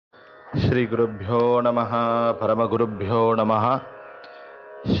श्री गुरुभ्यो नमः परमगुरुभ्यो नमः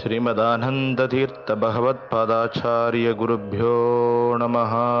श्रीमदानंद तीर्थ भगवत्पादाचार्य गुरुभ्यो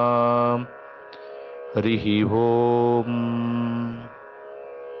नमः हरिः ओम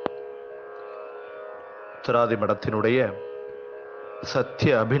उत्तरादि मठத்தினுடைய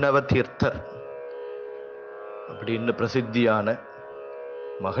சத்ய அபினவ தீர்த்தர் அப்படின்னு பிரசித்தியான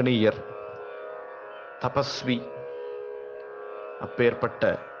மகனியர் தபஸ்வி. அப்பேற்பட்ட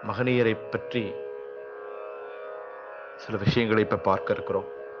மகனியரை பற்றி சில விஷயங்களை இப்ப பார்க்க இருக்கிறோம்.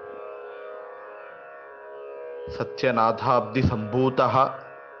 சத்யநாதாப்தி சம்பூதா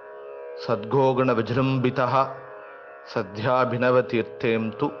சத்கோகுண விஜృంభిதா சத்யாபினவ தீர்த்தேம்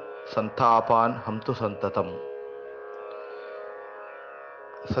து சந்தாபான் ஹம்து சந்ததம்.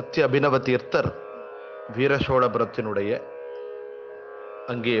 சத்ய அபினவ தீர்த்தர் வீரசோழபுரத்தினுடைய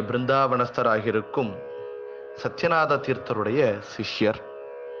அங்கே பிருந்தாவனஸ்தராகியிருக்கும் சத்யநாத தீர்த்தருடைய சிஷ்யர்.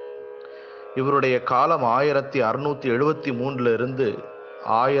 இவருடைய காலம் 1673 இருந்து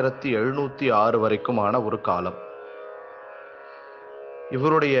 1706 வரைக்குமான ஒரு காலம்.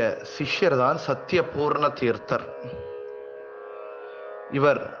 இவருடைய சிஷ்யர் தான் சத்யபூர்ண தீர்த்தர்.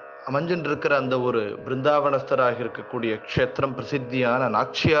 இவர் அமைஞ்சின்றிருக்கிற அந்த ஒரு பிருந்தாவனஸ்தராக இருக்கக்கூடிய க்ஷேத்திரம் பிரசித்தியான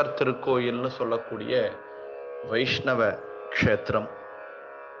நாச்சியார் திருக்கோயில்னு சொல்லக்கூடிய வைஷ்ணவ க்ஷேத்திரம்.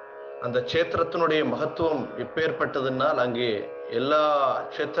 அந்த க்ஷேத்திரத்தினுடைய மகத்துவம் எப்பேற்பட்டதுனால் அங்கே எல்லா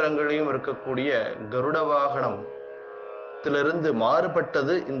க்ஷேத்திரங்களையும் இருக்கக்கூடிய கருட வாகனத்திலிருந்து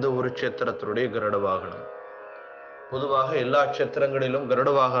மாறுபட்டது இந்த ஒரு க்ஷேத்திரத்தினுடைய கருட வாகனம். பொதுவாக எல்லா க்ஷேத்திரங்களிலும் கருட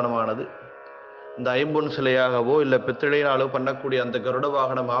வாகனமானது இந்த ஐம்பொன் சிலையாகவோ இல்லை பித்தளையினாலோ பண்ணக்கூடிய அந்த கருட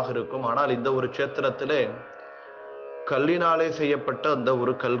வாகனமாக இருக்கும். ஆனால் இந்த ஒரு க்ஷேத்திரத்திலே கல்லினாலே செய்யப்பட்ட அந்த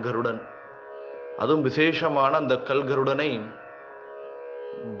ஒரு கல்கருடன், அதுவும் விசேஷமான அந்த கல்கருடனை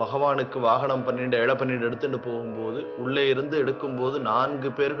பகவானுக்கு வாகனம் பண்ணிட்டு இழ பண்ணிட்டு எடுத்துட்டு போகும்போது உள்ளே இருந்து எடுக்கும்போது 4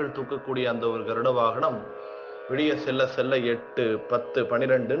 பேர்கள் தூக்கக்கூடிய அந்த ஒரு கருட வாகனம் வெளியே செல்ல செல்ல 8, 10,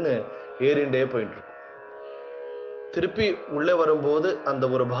 12ன்னு ஏறிண்டே போயிட்டு இருக்கும். திருப்பி உள்ளே வரும்போது அந்த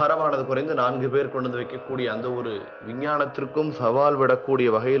ஒரு பாரமானது குறைந்து 4 பேர் கொண்டு வந்து வைக்கக்கூடிய அந்த ஒரு விஞ்ஞானத்திற்கும் சவால் விடக்கூடிய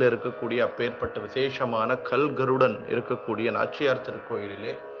வகையில் இருக்கக்கூடிய அப்பேற்பட்ட விசேஷமான கல்கருடன் இருக்கக்கூடிய நாச்சியார்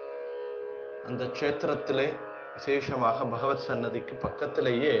திருக்கோயிலிலே அந்த க்ஷேத்திரத்திலே விசேஷமாக பகவத் சன்னதிக்கு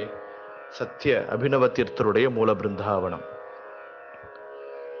பக்கத்திலேயே சத்ய அபினவ தீர்த்தருடைய மூல பிருந்தாவனம்.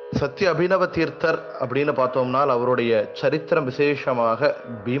 சத்ய அபினவ தீர்த்தர் அப்படின்னு பார்த்தோம்னால் அவருடைய சரித்திரம் விசேஷமாக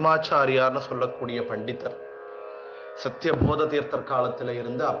பீமாச்சாரியார்னு சொல்லக்கூடிய பண்டிதர் சத்ய போத தீர்த்தர் காலத்தில்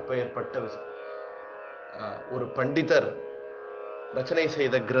இருந்து அப்பேற்பட்ட ஒரு பண்டிதர் ரச்சனை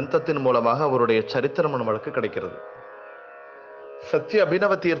செய்த கிரந்தத்தின் மூலமாக அவருடைய சரித்திரம் நம்மளுக்கு கிடைக்கிறது. சத்ய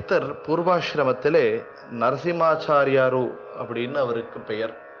அபினவ தீர்த்தர் பூர்வாசிரமத்திலே நரசிம்மாச்சாரியாரு அப்படின்னு அவருக்கு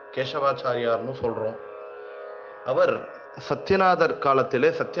பெயர், கேசவாச்சாரியார்னு சொல்றோம். அவர் சத்யநாதர் காலத்திலே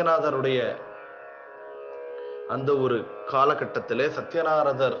சத்யநாதருடைய அந்த ஒரு காலகட்டத்திலே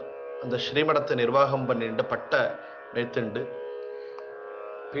சத்யநாரதர் அந்த ஸ்ரீமடத்தை நிர்வாகம் பண்ணிட்டு பட்ட மேத்துண்டு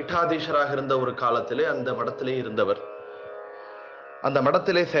பீட்டாதீஷராக இருந்த ஒரு காலத்திலே அந்த மடத்திலே இருந்தவர். அந்த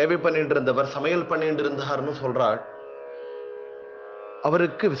மடத்திலே சேவை பண்ணிட்டு இருந்தவர், சமையல் பண்ணிட்டு இருந்தார்னு சொல்றார்.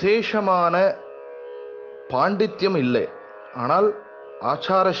 அவருக்கு விசேஷமான பாண்டித்யம் இல்லை, ஆனால்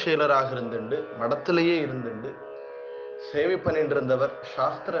ஆச்சாரசீலராக இருந்துண்டு மடத்திலேயே இருந்துண்டு சேவை பண்ணிட்டு இருந்தவர்,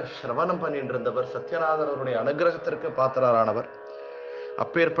 சாஸ்திர சிரவணம் பண்ணிட்டு இருந்தவர், சத்யநாதனுடைய அனுகிரகத்திற்கு பாத்திரரானவர்.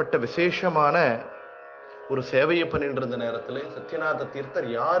 அப்பேற்பட்ட விசேஷமான ஒரு சேவையை பண்ணிட்டு இருந்த நேரத்தில் சத்யநாத தீர்த்தர்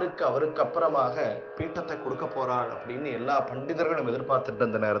யாருக்கு அவருக்கு அப்புறமாக பீட்டத்தை கொடுக்க போறாள் அப்படின்னு எல்லா பண்டிதர்களும் எதிர்பார்த்துட்டு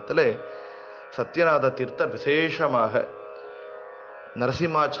இருந்த நேரத்தில் சத்யநாத தீர்த்தர் விசேஷமாக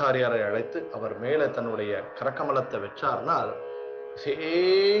நரசிம்மாச்சாரியாரை அழைத்து அவர் மேலே தன்னுடைய கரக்கமலத்தை வச்சார்னால்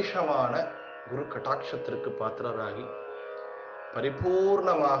விசேஷமான குரு கட்டாட்சத்திற்கு பாத்திரராகி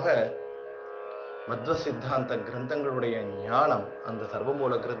பரிபூர்ணமாக மத்வ சித்தாந்த கிரந்தங்களுடைய ஞானம், அந்த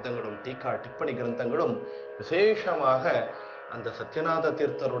சர்வமூல கிரந்தங்களும் டீகா டிப்பணி கிரந்தங்களும் விசேஷமாக அந்த சத்யநாத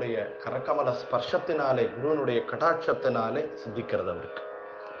தீர்த்தருடைய கரக்கமல ஸ்பர்ஷத்தினாலே குருவனுடைய கட்டாட்சத்தினாலே சித்திக்கிறது அவருக்கு.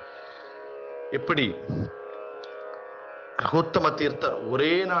 எப்படி ரகுத்தம தீர்த்தர்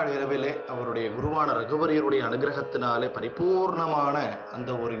ஒரே நாள் இரவிலே அவருடைய குருவான ரகுவரியருடைய அனுகிரகத்தினாலே பரிபூர்ணமான அந்த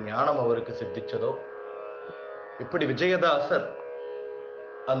ஒரு ஞானம் அவருக்கு சித்திச்சதோ, இப்படி விஜயதாசர்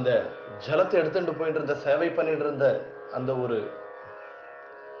அந்த ஜலத்தை எடுத்துட்டு போயிட்டு இருந்த சேவை பண்ணிட்டு இருந்த அந்த ஒரு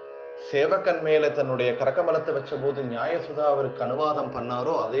சேவகன் மேல தன்னுடைய கரக்கமலத்தை வச்ச போது நியாயசுதா அவருக்கு அனுவாதம்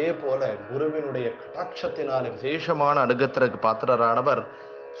பண்ணாரோ, அதே போல குருவினுடைய கட்டாட்சத்தினாலே விசேஷமான அனுகத்திற்கு பாத்திரரானவர்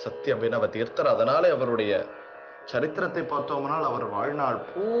சத்ய அபினவ தீர்த்தர். அதனாலே அவருடைய சரித்திரத்தை பார்த்தோம்னால் அவர் வாழ்நாள்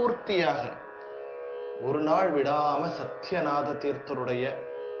பூர்த்தியாக ஒரு நாள் விடாம சத்யநாத தீர்த்தருடைய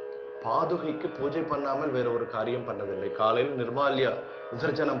பாதுகைக்கு பூஜை பண்ணாமல் வேற ஒரு காரியம் பண்ணதில்லை. காலையில் நிர்மால்யா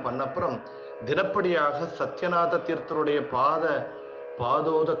விசர்ஜனம் பண்ணப்புறம் தினப்படியாக சத்யநாத தீர்த்தருடைய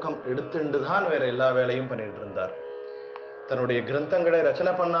பாதோதகம் எடுத்துண்டுதான் வேற எல்லா வேலையும் பண்ணிட்டு இருந்தார். தன்னுடைய கிரந்தங்களை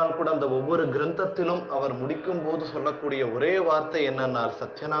ரச்சனை பண்ணால் கூட அந்த ஒவ்வொரு கிரந்தத்திலும் அவர் முடிக்கும் போது சொல்லக்கூடிய ஒரே வார்த்தை என்னன்னால்,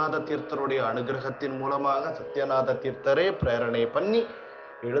 சத்யநாத தீர்த்தருடைய அனுகிரகத்தின் மூலமாக சத்யநாத தீர்த்தரே பிரேரணை பண்ணி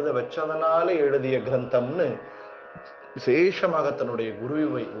எழுத வச்சதனால எழுதிய கிரந்தம்னு விசேஷமாக தன்னுடைய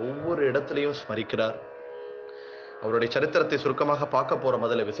குருவை ஒவ்வொரு இடத்திலையும் ஸ்மரிக்கிறார். அவருடைய சரித்திரத்தை சுருக்கமாக பார்க்க போறோம்.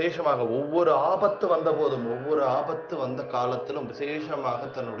 அதில் விசேஷமாக ஒவ்வொரு ஆபத்து வந்த போதும், ஒவ்வொரு ஆபத்து வந்த காலத்திலும் விசேஷமாக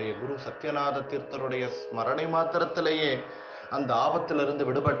தன்னுடைய குரு சத்யநாத தீர்த்தருடைய ஸ்மரணை மாத்திரத்திலேயே அந்த ஆபத்திலிருந்து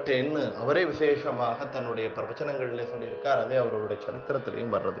விடுபட்டேன்னு அவரே விசேஷமாக தன்னுடைய பிரவச்சனங்களிலே சொல்லியிருக்கார். அதே அவருடைய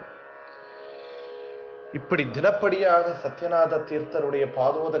சரித்திரத்திலையும் வர்றது. இப்படி தினப்படியாக சத்யநாத தீர்த்தருடைய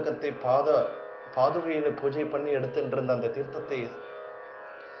பாதோதகத்தை பாதுகையில பூஜை பண்ணி எடுத்துட்டு இருந்த அந்த தீர்த்தத்தை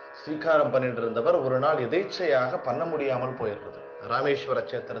ஸ்வீகாரம் பண்ணிட்டு இருந்தவர் ஒரு நாள் எதேச்சையாக பண்ண முடியாமல் போயிடுறது. ராமேஸ்வர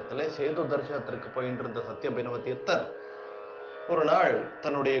கஷேத்திரத்திலே சேது தரிசனத்திற்கு போயிட்டு இருந்த சத்ய அபிநவ தீர்த்தர் ஒரு நாள்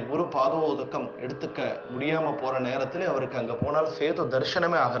தன்னுடைய குரு பாதோதகம் எடுத்துக்க முடியாம போற நேரத்திலே அவருக்கு அங்க போனால் சேது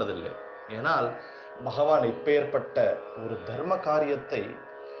தரிசனமே ஆகிறது இல்லை. ஏனால் பகவான் இப்பேற்பட்ட ஒரு தர்ம காரியத்தை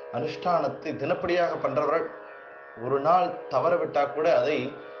அனுஷ்டானத்தை தினப்படியாக பண்றவர்கள் ஒரு நாள் தவற விட்டா கூட அதை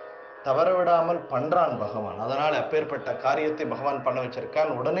தவறவிடாமல் பண்றான் பகவான். அதனால அப்பேற்பட்ட காரியத்தை பகவான் பண்ண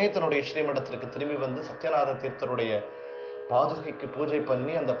வச்சிருக்கான். உடனே தன்னுடைய ஸ்ரீமடத்திற்கு திரும்பி வந்து சத்யநாத தீர்த்தருடைய பாதுகைக்கு பூஜை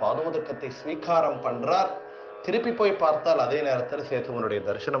பண்ணி அந்த பாதோதக்கத்தை ஸ்வீகாரம் பண்றார். திருப்பி போய் பார்த்தால் அதே நேரத்தில் சேதுவனுடைய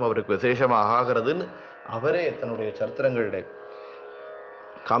தரிசனம் அவருக்கு விசேஷமாக ஆகிறதுன்னு அவரே தன்னுடைய சரித்திரங்களிலே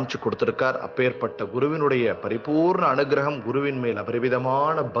காமிச்சு கொடுத்திருக்கார். அப்பேற்பட்ட குருவினுடைய பரிபூர்ண அனுகிரகம், குருவின் மேல்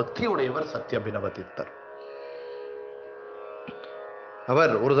அபரிவிதமான பக்தி உடையவர் சத்ய அபிநவ தீர்த்தர்.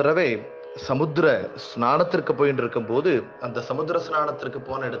 அவர் ஒரு தடவை சமுத்திர ஸ்நானத்திற்கு போயிட்டு இருக்கும் போது அந்த சமுத்திர ஸ்நானத்திற்கு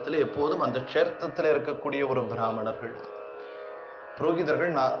போன இடத்துல எப்போதும் அந்த க்ஷேத்திரத்தில் இருக்கக்கூடிய ஒரு பிராமணர்கள்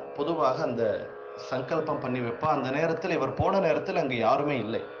புரோகிதர்கள் பொதுவாக அந்த சங்கல்பம் பண்ணி வைப்பா. அந்த நேரத்தில் இவர் போன நேரத்தில் அங்கு யாருமே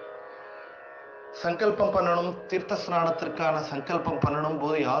இல்லை. சங்கல்பம் பண்ணணும், தீர்த்த ஸ்நானத்திற்கான சங்கல்பம் பண்ணணும்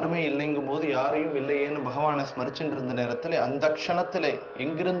போது யாருமே இல்லைங்கும் போது யாரையும் இல்லையேன்னு பகவானை ஸ்மரிச்சுட்டு இருந்த நேரத்தில் அந்த க்ஷணத்திலே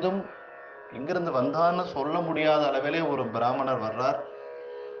எங்கிருந்து வந்தான்னு சொல்ல முடியாத அளவிலே ஒரு பிராமணர் வர்றார்.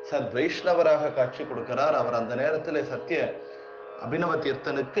 வைஷ்ணவராக காட்சி கொடுக்கிறார். அவர் அந்த நேரத்தில் சத்ய அபிநவ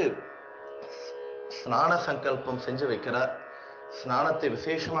தீர்த்தனுக்கு ஸ்நான சங்கல்பம் செஞ்சு வைக்கிறார். ஸ்நானத்தை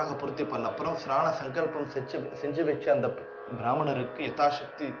விசேஷமாக பூர்த்தி பண்ண அப்புறம் ஸ்நான சங்கல்பம் செஞ்சு வச்சு அந்த பிராமணருக்கு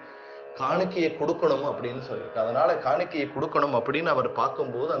யதாசக்தி காணிக்கையை கொடுக்கணும் அப்படின்னு சொல்லியிருக்கு. அதனால காணிக்கையை கொடுக்கணும் அப்படின்னு அவர்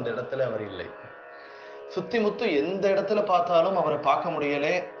பார்க்கும்போது அந்த இடத்துல அவர் இல்லை. சுத்தி முத்து எந்த இடத்துல பார்த்தாலும் அவரை பார்க்க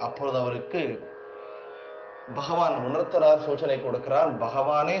முடியலே. அப்பொழுது அவருக்கு பகவான் உணர்த்தரார், சூச்சனை கொடுக்கிறார்.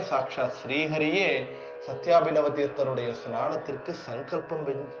 பகவானே சாட்சாத் ஸ்ரீஹரியே சத்யாபிநவ தீர்த்தருடைய ஸ்நானத்திற்கு சங்கல்பம்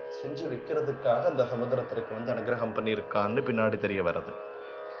செஞ்சு வைக்கிறதுக்காக அந்த சமுத்திரத்திற்கு வந்து அனுகிரகம் பண்ணியிருக்கான்னு பின்னாடி தெரிய வருது.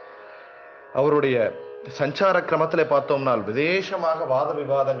 அவருடைய சஞ்சார கிரமத்திலே பார்த்தோம்னால் விசேஷமாக வாத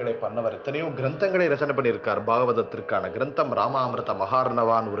விவாதங்களை பண்ணவர். எத்தனையோ கிரந்தங்களை ரச்சனை பண்ணியிருக்கார். பாகவதத்திற்கான கிரந்தம், ராமாமிருத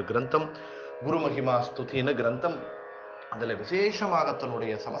மகார்ணவான் ஒரு கிரந்தம், குரு மகிமா ஸ்துதின்னு கிரந்தம். அதுல விசேஷமாக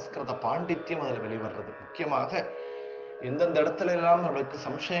தன்னுடைய சமஸ்கிருத பாண்டித்யம் அதுல வெளிவர்றது. முக்கியமாக எந்தெந்த இடத்துல எல்லாம் அவருக்கு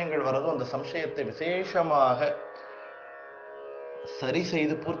சம்சயங்கள் வரதோ அந்த சம்சயத்தை விசேஷமாக சரி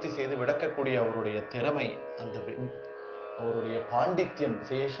செய்து பூர்த்தி செய்து விளக்கக்கூடிய அவருடைய திறமை, அந்த அவருடைய பாண்டித்யம்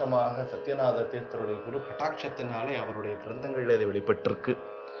விசேஷமாக சத்யநாத தீர்த்தருடைய குரு கட்டாட்சத்தினாலே அவருடைய கிரந்தங்களில் அது வெளிப்பட்டிருக்கு.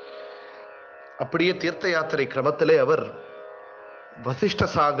 அப்படியே தீர்த்த யாத்திரை கிரமத்திலே அவர் வசிஷ்ட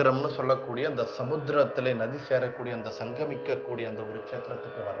சாகரம்னு சொல்லக்கூடிய அந்த சமுத்திரத்திலே நதி சேரக்கூடிய அந்த சங்கமிக்கக்கூடிய அந்த ஒரு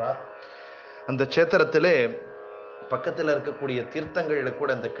கஷேத்திரத்துக்கு வர்றார். அந்த கஷேத்திரத்திலே பக்கத்துல இருக்கக்கூடிய தீர்த்தங்கள்ல கூட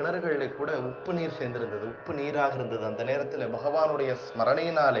அந்த கிணறுகள்ல கூட உப்பு நீர் சேர்ந்திருந்தது, உப்பு நீராக இருந்தது. அந்த நேரத்துல பகவானுடைய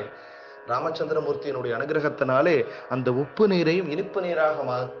ஸ்மரணையினாலே, ராமச்சந்திரமூர்த்தியினுடைய அனுகிரகத்தினாலே அந்த உப்பு நீரையும் இனிப்பு நீராக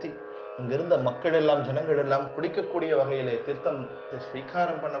மாற்றி அங்கிருந்த மக்கள் எல்லாம், ஜனங்கள் எல்லாம் குடிக்கக்கூடிய வகையிலே, தீர்த்தம்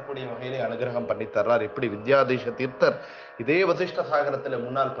ஸ்வீகாரம் பண்ணக்கூடிய வகையிலே அனுகிரகம் பண்ணி தர்றார். இப்படி வித்யாதீஷ தீர்த்தர் இதே வசிஷ்ட சாகரத்துல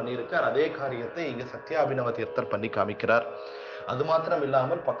முன்னால் பண்ணியிருக்கார். அதே காரியத்தை இங்க சத்யாபிநவ தீர்த்தர் பண்ணி காமிக்கிறார். அது மாத்திரம்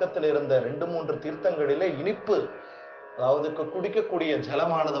இல்லாமல் பக்கத்தில் இருந்த 2-3 தீர்த்தங்களிலே இனிப்பு, அதாவது குடிக்கக்கூடிய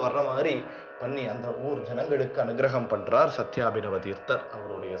ஜலமானது வர்ற மாதிரி பண்ணி அந்த ஊர் ஜனங்களுக்கு அனுகிரகம் பண்றார் சத்யாபிநவ தீர்த்தர்.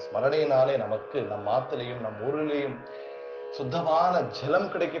 அவருடைய ஸ்மரணையினாலே நமக்கு நம் ஆத்திலையும் நம் ஊரிலேயும் சுத்தமான ஜலம்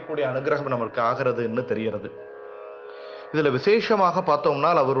கிடைக்கக்கூடிய அனுகிரகம் நமக்கு ஆகிறதுன்னு தெரிகிறது. இதுல விசேஷமாக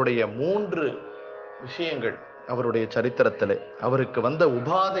பார்த்தோம்னால் அவருடைய 3 விஷயங்கள் அவருடைய சரித்திரத்திலே, அவருக்கு வந்த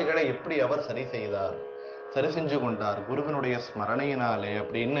உபாதைகளை எப்படி அவர் சரி செஞ்சு கொண்டார் குருவினுடைய ஸ்மரணையினாலே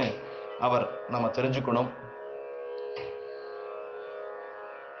அப்படின்னு அவர் நம்ம தெரிஞ்சுக்கணும்.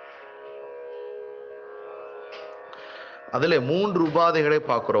 அதுல 3 உபாதைகளை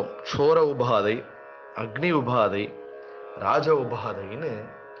பார்க்கிறோம். சோர உபாதை, அக்னி உபாதை, ராஜ உபாதைன்னு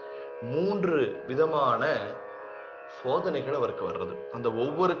 3 விதமான சோதனைகள் அவருக்கு வர்றது. அந்த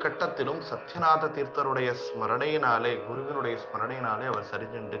ஒவ்வொரு கட்டத்திலும் சத்யநாத தீர்த்தருடைய ஸ்மரணையினாலே, குருவினுடைய ஸ்மரணையினாலே அவர்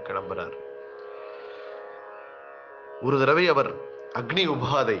சரிஞ்சென்று கிளம்புறார். ஒரு தடவை அவர் அக்னி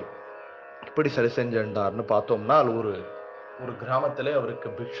உபாதை எப்படி சரி செஞ்சார்னு பார்த்தோம்னா, ஒரு கிராமத்திலே அவருக்கு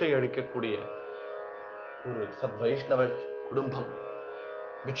பிக்ஷை அளிக்கக்கூடிய ஒரு சத் வைஷ்ணவ குடும்பம்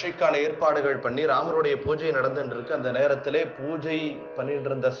பிக்ஷைக்கான ஏற்பாடுகள் பண்ணி ராமருடைய பூஜை நடந்துட்டு இருக்கு. அந்த நேரத்திலே பூஜை பண்ணிட்டு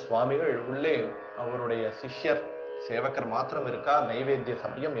இருந்த சுவாமிகள் உள்ளே அவருடைய சிஷ்யர் சேவகர் மாத்திரம் இருக்கா. நைவேத்திய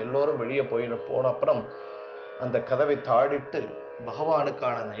சமயம் எல்லோரும் வெளியே போன அப்புறம் அந்த கதவை தாழிட்டு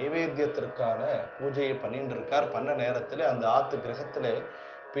பகவானுக்கான நைவேத்தியத்திற்கான பூஜையை பண்ணிட்டு இருக்கார். பண்ண நேரத்துல அந்த ஆத்து கிரகத்துல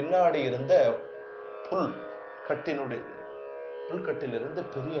பின்னாடி இருந்த புல்கட்டிலிருந்து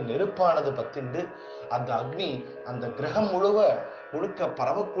பெரிய நெருப்பானது பத்திண்டு அந்த அக்னி அந்த கிரகம் முழுக்க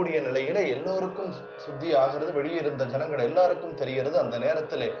பரவக்கூடிய நிலையில எல்லோருக்கும் சுத்தி ஆகிறது. வெளியே இருந்த ஜனங்கள் எல்லாருக்கும் தெரிகிறது. அந்த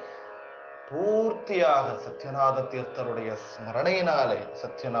நேரத்துல பூர்த்தியாக சத்யநாத தீர்த்தருடைய ஸ்மரணையினாலே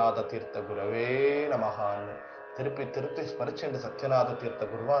சத்யநாத தீர்த்த குருவே நமகான்னு திருப்பி ஸ்மரிச்சுண்டு சத்யநாத தீர்த்த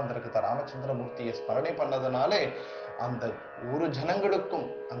குருவாந்திரகிட்ட ராமச்சந்திரமூர்த்தியை ஸ்மரணை பண்ணதுனாலே அந்த ஒரு ஜனங்களுக்கும்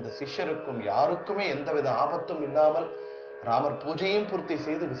அந்த சிஷ்யருக்கும் யாருக்குமே எந்தவித ஆபத்தும் இல்லாமல் ராமர் பூஜையும் பூர்த்தி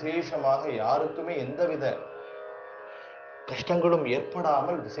செய்து விசேஷமாக யாருக்குமே எந்தவித கஷ்டங்களும்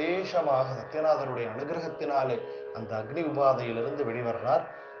ஏற்படாமல் விசேஷமாக சத்யநாதருடைய அனுகிரகத்தினாலே அந்த அக்னி உபாதையிலிருந்து வெளிவர்றார்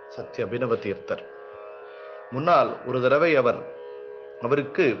சத்ய அபினவ தீர்த்தர். முன்னால் ஒரு தடவை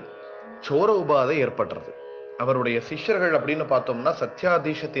அவருக்கு சோர உபாதை ஏற்படுறது. அவருடைய சிஷ்யர்கள் அப்படின்னு பார்த்தோம்னா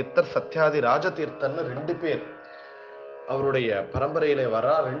சத்யாதீஷ தீர்த்தர், சத்யாதி ராஜ தீர்த்தர்னு 2 பேர் அவருடைய பரம்பரையிலே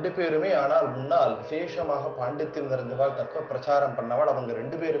வரா. 2 பேருமே ஆனால் முன்னால் விசேஷமாக பாண்டித்யம் நிறைந்தவாள், தத்துவ பிரச்சாரம் பண்ணவாள். அவங்க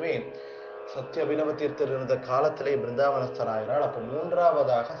 2 பேருமே சத்ய அபினவ தீர்த்தர் இருந்த காலத்திலே பிருந்தாவனஸ்தராயினாள். அப்ப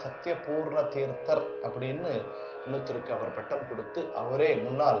 3ஆவதாக சத்ய பூர்ண தீர்த்தர் அப்படின்னு இன்னொருத்தருக்கு அவர் பட்டம் கொடுத்து அவரே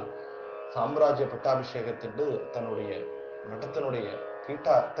முன்னால் சாம்ராஜ்ய பட்டாபிஷேகத்திற்கு தன்னுடைய மட்டத்தினுடைய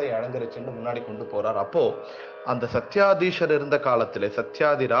பீட்டாத்தை அலங்கரிச்சுட்டு முன்னாடி கொண்டு போறார். அப்போ அந்த சத்யாதீஷர் இருந்த காலத்திலே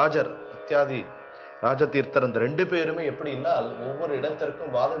சத்யாதி ராஜதீர்த்தர் அந்த 2 பேருமே எப்படின்னா ஒவ்வொரு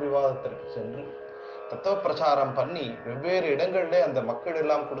இடத்திற்கும் வாத விவாதத்திற்கு சென்று தத்துவ பிரச்சாரம் பண்ணி வெவ்வேறு இடங்களிலே அந்த மக்கள்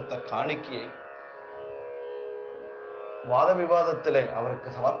எல்லாம் கொடுத்த காணிக்கையை வாத விவாதத்திலே அவருக்கு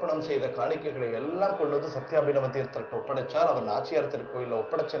சமர்ப்பணம் செய்த காணிக்கைகளை எல்லாம் கொண்டு வந்து சத்யாபினவ தீர்த்தருக்கு ஒப்படைச்சார். அவர் நாச்சியார் திருக்கோயில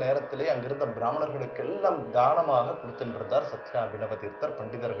ஒப்படைச்ச நேரத்திலே அங்கிருந்த பிராமணர்களுக்கு எல்லாம் தானமாக கொடுத்துருந்தார் சத்யாபினவ தீர்த்தர்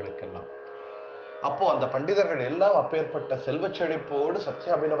பண்டிதர்களுக்கெல்லாம். அப்போ அந்த பண்டிதர்கள் எல்லாம் அப்பேற்பட்ட செல்வ செழிப்போடு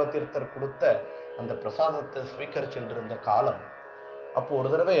சத்யாபினவ தீர்த்தர் கொடுத்த அந்த பிரசாதத்தை ஸ்வீகரிச்சுருந்த காலம். அப்போ ஒரு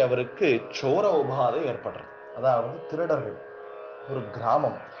தடவை அவருக்கு சோர உபாதை ஏற்படுறது. அதாவது திருடர்கள் ஒரு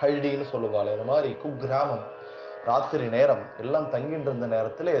கிராமம் ஹல்டின்னு சொல்லுவாள், இந்த மாதிரி குக்கிராமம் ராத்திரி நேரம் எல்லாம் தங்கிட்டு இருந்த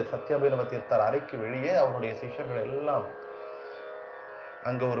நேரத்திலே சத்யாபினவ தீர்த்தர் அறைக்கு வெளியே அவருடைய சிஷ்யர்கள் எல்லாம்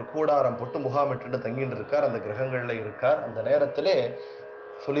அங்க ஒரு கூடாரம் போட்டு முகாமிட்டு தங்கிட்டு இருக்கார். அந்த கிரகங்கள்ல இருக்கார். அந்த நேரத்திலே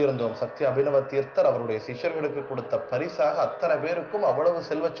சொல்லியிருந்தோம் சத்ய அபினவ தீர்த்தர் அவருடைய சிஷ்யர்களுக்கு கொடுத்த பரிசாக அத்தனை பேருக்கும் அவ்வளவு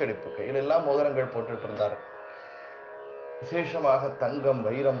செல்வ செழிப்பு, கையில் எல்லாம் மோதிரங்கள் போட்டுட்டு இருந்தார். விசேஷமாக தங்கம்,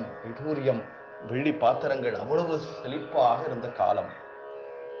 வைரம், வைடூரியம், வெள்ளி பாத்திரங்கள் அவ்வளவு செழிப்பாக இருந்த காலம்.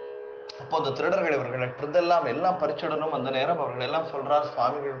 அப்போ அந்த திருடர்கள் இவர்கள் எல்லாம் பறிச்சிடணும். அந்த நேரம் அவர்கள் எல்லாம் சொல்றார்,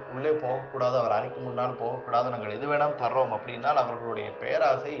 சுவாமிகள் உள்ளே போகக்கூடாது, அவர் அறைக்கு முன்னால் போகக்கூடாது, நாங்கள் எது வேணாம் தர்றோம் அப்படின்னால் அவர்களுடைய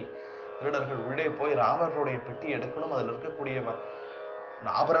பேராசை திருடர்கள் உள்ளே போய் ராமர்களுடைய பெட்டி எடுக்கணும், அதில் இருக்கக்கூடிய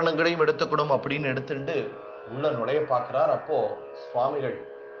ஆபரணங்களையும் எடுத்துக்கணும் அப்படின்னு எடுத்துட்டு உள்ள நுழைய பார்க்கிறார். அப்போ சுவாமிகள்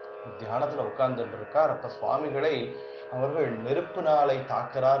தியானத்துல உட்கார்ந்துட்டு இருக்கார். அப்ப சுவாமிகளை அவர்கள் நெருப்பு நாளை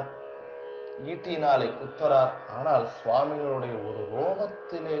தாக்குறார், ஈட்டினாலே குத்துறார். ஆனால் சுவாமிகளுடைய ஒரு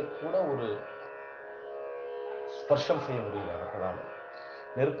ரோமத்திலே கூட ஒரு ஸ்பர்ஷம் செய்ய முடியல அவர்களால்.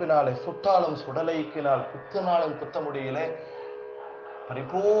 நெருப்பினாலே சுட்டாலும் சுடலைக்கினால் குத்தினாலும் குத்த முடியல.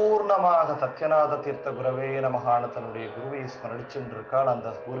 பரிபூர்ணமாக சத்யநாத தீர்த்த குருவே நமகான தன்னுடைய குருவை ஸ்மரணிச்சுருக்கால். அந்த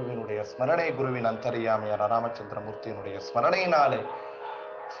குருவினுடைய ஸ்மரணை, குருவின் அந்தரியாமையான ராமச்சந்திரமூர்த்தியினுடைய ஸ்மரணையினாலே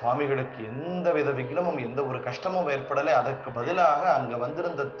சுவாமிகளுக்கு எந்த வித விக்னமும் எந்த ஒரு கஷ்டமும் ஏற்படலை. அதற்கு பதிலாக அங்க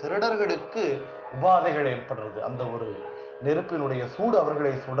வந்திருந்த திருடர்களுக்கு உபாதைகள் ஏற்படுறது. அந்த ஒரு நெருப்பினுடைய சூடு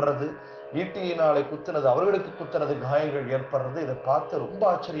அவர்களை சுடுறது, ஈட்டியினாலே குத்துனது அவர்களுக்கு குத்துனது, காயங்கள் ஏற்படுறது. இதை பார்த்து ரொம்ப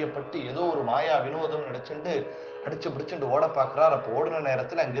ஆச்சரியப்பட்டு ஏதோ ஒரு மாயா வினோதம் நினைச்சுட்டு அடிச்சு பிடிச்சுட்டு ஓட பார்க்கிறார். அப்போ ஓடின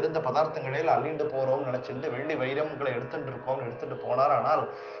நேரத்தில் அங்கிருந்த பதார்த்தங்களில் அள்ளிண்டு போறோம்னு நினைச்சிட்டு வெள்ளி வைரங்களை எடுத்துட்டு போனார். ஆனால்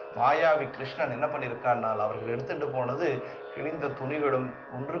மாயாவி கிருஷ்ணன் என்ன பண்ணியிருக்காருனால் அவர்கள் எடுத்துட்டு போனது கிழிந்த துணிகளும்,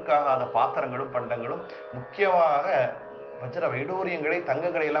 ஒன்றுக்காகாத பாத்திரங்களும், பண்டங்களும், முக்கியமாக வஜ்ர வைடூரியங்களை,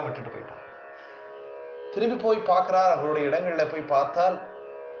 தங்கங்களை எல்லாம் விட்டுட்டு போயிட்டார். திரும்பி போய் பார்க்கிறார். அவர்களுடைய இடங்கள்ல போய் பார்த்தால்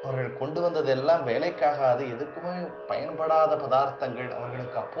அவர்கள் கொண்டு வந்தது எல்லாம் வேலைக்காகாது, எதுக்குமே பயன்படாத பதார்த்தங்கள்.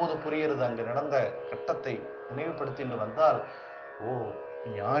 அவர்களுக்கு அப்போது புரியுறது அங்கு நடந்த கட்டத்தை நினைவுபடுத்திட்டு வந்தால், ஓ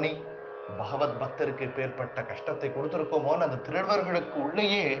ஞானி பகவத் பக்தருக்கு பேர்பட்ட கஷ்டத்தை கொடுத்திருக்கோமோன்னு அந்த திருடர்களுக்கு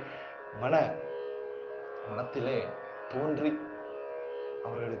உள்ளேயே மனத்திலே தோன்றி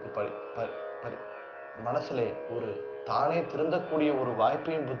அவர்களுக்கு மனசிலே ஒரு தானே திருந்தக்கூடிய ஒரு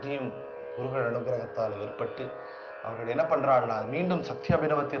வாய்ப்பையும் புத்தியும் குருகள் அனுகிரகத்தால் ஏற்பட்டு அவர்கள் என்ன பண்றாங்கன்னா, மீண்டும் சத்ய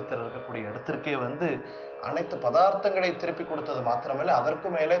அபிநவ தீர்த்தர் இருக்கக்கூடிய இடத்திற்கே வந்து அனைத்து பதார்த்தங்களை திருப்பி கொடுத்தது மாத்திரமல்ல, அதற்கு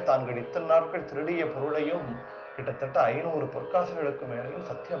மேலே தாங்கள் இத்தனை நாட்கள் திருடிய பொருளையும் கிட்டத்தட்ட 500 பொற்காசுகளுக்கு மேலேயும்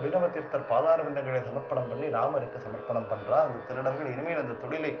சத்ய அபிநவ தீர்த்தர் பாதார விந்தங்களை சமர்ப்பணம் பண்ணி ராமருக்கு சமர்ப்பணம் பண்றார். அந்த திருடர்கள் இனிமேல் அந்த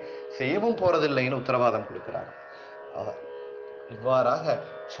தொழிலை செய்யவும் போறதில்லைன்னு உத்தரவாதம் கொடுக்கிறார். இவ்வாறாக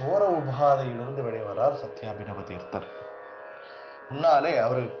சோர உபாதையிலிருந்து வெளிவரார் சத்ய அபிநவ தீர்த்தர். முன்னாலே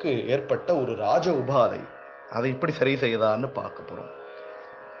அவருக்கு ஏற்பட்ட ஒரு ராஜ உபாதை, அதை இப்படி சரி செய்தான்னு பார்க்க போறோம்.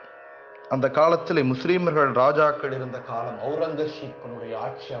 அந்த காலத்தில் முஸ்லிம்கள் ராஜாக்கள் இருந்த காலம், ஔரங்கசீப்பனுடைய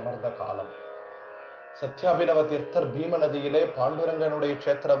ஆட்சி அமர்ந்த காலம். சத்யாபிநவ தீர்த்தர் பீம நதியிலே பாண்டுரங்கனுடைய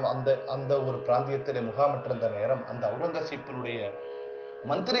கஷேத்திரம் அந்த ஒரு பிராந்தியத்திலே முகாமிட்டிருந்த நேரம், அந்த ஔரங்கசீப்பனுடைய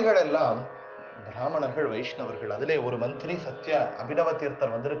மந்திரிகள் எல்லாம் பிராமணர்கள், வைஷ்ணவர்கள். அதிலே ஒரு மந்திரி சத்ய அபிநவ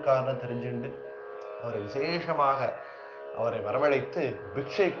தீர்த்தர் வந்திருக்காருன்னு தெரிஞ்சுண்டு அவரை விசேஷமாக அவரை வரவழைத்து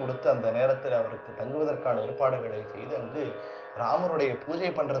பிக்ஷை கொடுத்து அந்த நேரத்தில் அவருக்கு தங்குவதற்கான ஏற்பாடுகளை செய்து அங்கு ராமருடைய பூஜை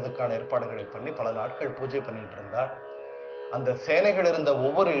பண்றதுக்கான ஏற்பாடுகளை பண்ணி பல நாட்கள் பூஜை பண்ணிட்டு இருந்தார். அந்த சேனைகள் இருந்த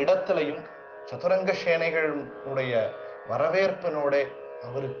ஒவ்வொரு இடத்திலையும் சதுரங்க சேனைகளுடைய வரவேற்பினோட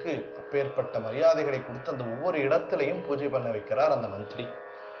அவருக்கு அப்பேற்பட்ட மரியாதைகளை கொடுத்து அந்த ஒவ்வொரு இடத்திலையும் பூஜை பண்ண வைக்கிறார் அந்த மந்திரி.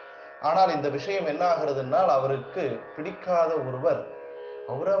 ஆனால் இந்த விஷயம் என்ன ஆகிறதுனால், அவருக்கு பிடிக்காத ஒருவர்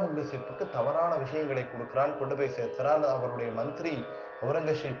ஔரங்கசீப்புக்கு தவறான விஷயங்களை கொடுக்கிறான், கொண்டு போய் சேர்க்கிறான். அவருடைய மந்திரி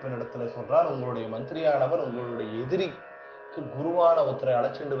ஔரங்கசீப்பின் இடத்துல சொல்றார், உங்களுடைய மந்திரியானவர் உங்களுடைய எதிரிக்கு குருவான ஒருத்தரை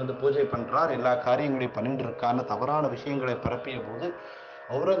அழைச்சிட்டு வந்து பூஜை பண்றார், எல்லா காரியங்களையும் பண்ணிட்டு இருக்கான்னு தவறான விஷயங்களை பரப்பிய போது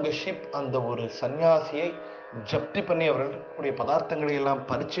ஔரங்கசீப் அந்த ஒரு சன்னியாசியை ஜப்தி பண்ணி அவர்களுடைய பதார்த்தங்களை எல்லாம்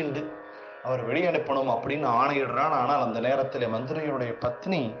பறிச்சுண்டு அவர் வெளியனுப்பணும் அப்படின்னு ஆணையிடுறான். ஆனால் அந்த நேரத்தில் மந்திரியுடைய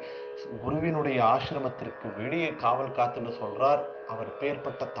பத்னி குருவினுடைய ஆசிரமத்திற்கு வெளியே காவல் காத்துன்னு சொல்றார். அவர்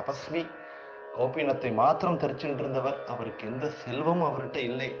பேர்பட்ட தபஸ்வி, கௌபீனத்தை மாத்திரம் தரிச்சுட்டு இருந்தவர், அவருக்கு எந்த செல்வமும் அவர்கிட்ட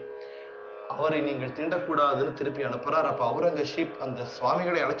இல்லை, அவரை நீங்கள் தீண்டக்கூடாதுன்னு திருப்பி அனுப்புறார். அப்ப ஔரங்கசீப் அந்த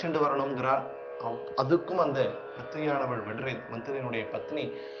சுவாமிகளை அழைச்சிட்டு வரணுங்கிறார். அதுக்கும் அந்த பத்னியானவள் மந்திரியினுடைய பத்னி.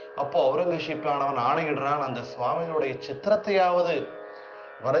 அப்போ ஔரங்கசீப்பானவன் ஆணையிடுறான், அந்த சுவாமியினுடைய சித்திரத்தையாவது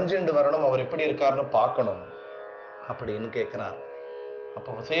வரைஞ்சுண்டு வரணும், அவர் எப்படி இருக்காருன்னு பார்க்கணும் அப்படின்னு கேட்கிறார். அப்ப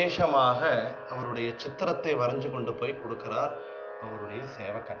விசேஷமாக அவருடைய சித்திரத்தை வரைஞ்சு கொண்டு போய் கொடுக்கிறார் அவருடைய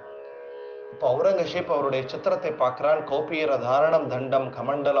சேவகன். இப்ப ஔரங்கசீப் அவருடைய சித்திரத்தை பார்க்கிறான். கோபியர தாரணம் தண்டம்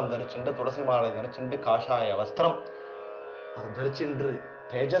கமண்டலம் தரிச்சுண்டு, துளசி மாலை தரிச்சுண்டு, காஷாய வஸ்திரம் அது தரிச்சுன்று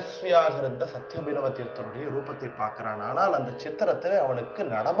தேஜஸ்வியாக இருந்த சத்யபிநவ தீர்த்தருடைய ரூபத்தை பார்க்கிறான். ஆனால் அந்த சித்திரத்தில் அவனுக்கு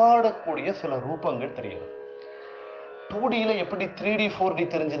நடமாடக்கூடிய சில ரூபங்கள் தெரியுது. 2Dல எப்படி 3D 4D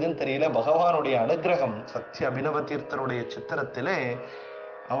தெரிஞ்சதுன்னு தெரியல. பகவானுடைய அனுகிரகம் சத்ய அபிநவ தீர்த்தருடைய சித்திரத்திலே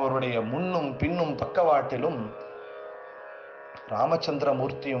அவருடைய முன்னும் பின்னும் பக்கவாட்டிலும் ராமச்சந்திர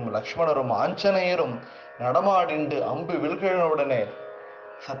மூர்த்தியும் லக்ஷ்மணரும் ஆஞ்சநேயரும் நடமாடிண்டு அம்பு வில்களுடனே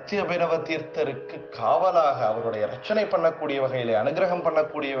சத்ய அபிநவ தீர்த்தருக்கு காவலாக அவருடைய ரட்சணை பண்ணக்கூடிய வகையிலே, அனுகிரகம்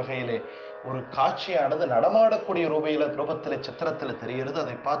பண்ணக்கூடிய வகையிலே ஒரு காட்சியானது நடமாடக்கூடிய ரூபத்திலே சித்திரத்துல தெரிகிறது.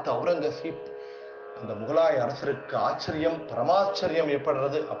 அதை பார்த்து ஔரங்கசீப் அந்த முகலாய அரசருக்கு ஆச்சரியம், பரமாச்சரியம்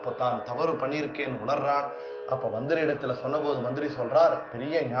ஏற்படுறது. அப்போ தான் தவறு பண்ணியிருக்கேன்னு உணர்றான். அப்ப மந்திரி இடத்துல சொன்னபோது மந்திரி சொல்றார்,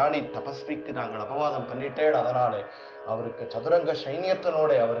 பெரிய ஞானி தபஸ்விக்கு நாங்கள் அபவாதம் பண்ணிட்டேன், அதனால அவருக்கு சதுரங்க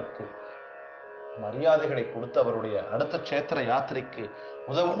சைன்யத்தினோட அவருக்கு மரியாதைகளை கொடுத்து அவருடைய அடுத்த சேத்திர யாத்திரைக்கு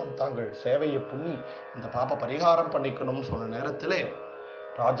உதவணும், தாங்கள் சேவையை பண்ணி இந்த பாப்ப பரிகாரம் பண்ணிக்கணும்னு சொன்ன நேரத்திலே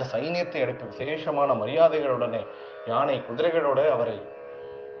ராஜ சைன்யத்தை அடைப்பு விசேஷமான மரியாதைகளுடனே யானை குதிரைகளோட அவரை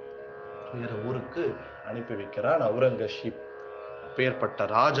வேற ஊருக்கு அனுப்பி வைக்கிறான் ஔரங்கசீப். அப்பேற்பட்ட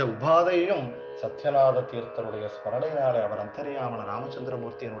ராஜ உபாதையும் சத்யநாத தீர்த்தருடைய ஸ்மரணையினாலே, அவர் அந்தரியாமன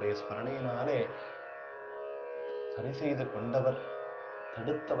ராமச்சந்திரமூர்த்தியினுடைய ஸ்மரணையினாலே சரி செய்து கொண்டவர்,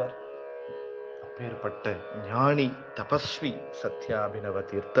 தடுத்தவர் அப்பேற்பட்ட ஞானி தபஸ்வி சத்யாபிநவ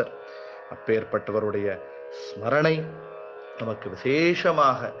தீர்த்தர். அப்பேற்பட்டவருடைய ஸ்மரணை நமக்கு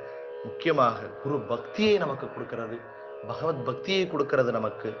விசேஷமாக முக்கியமாக குரு பக்தியை நமக்கு கொடுக்கிறது, பகவத் பக்தியை கொடுக்கிறது.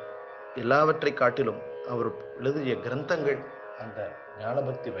 நமக்கு எல்லாவற்றை காட்டிலும் அவர் எழுதிய கிரந்தங்கள் அந்த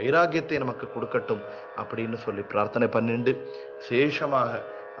ஞானபக்தி வைராகியத்தை நமக்கு கொடுக்கட்டும் அப்படின்னு சொல்லி பிரார்த்தனை பண்ணிண்டு, விசேஷமாக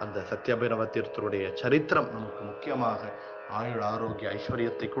அந்த சத்யாபிநவ தீர்த்தருடைய சரித்திரம் நமக்கு முக்கியமாக ஆயுள் ஆரோக்கிய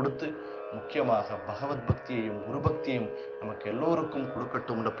ஐஸ்வர்யத்தை கொடுத்து, முக்கியமாக பகவத் பக்தியையும் குரு பக்தியும் நமக்கு எல்லோருக்கும்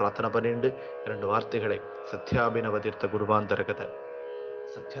கொடுக்கட்டும்னு பிரார்த்தனை பண்ணிண்டு 2 வார்த்தைகளை சத்யாபிநவ தீர்த்த குருவாந்தர்கத,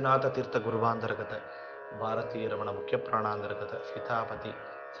 சத்யநாத தீர்த்த குருவாந்தர்கத, பாரதீய ரமண முக்கிய பிராணாந்தர்கத, சீதாபதி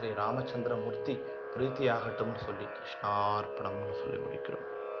ஸ்ரீ ராமச்சந்திர மூர்த்தி பிரீத்தியாகட்டும்னு சொல்லி கிருஷ்ணார்ப்பணம்னு சொல்லி முடிக்கிறோம்.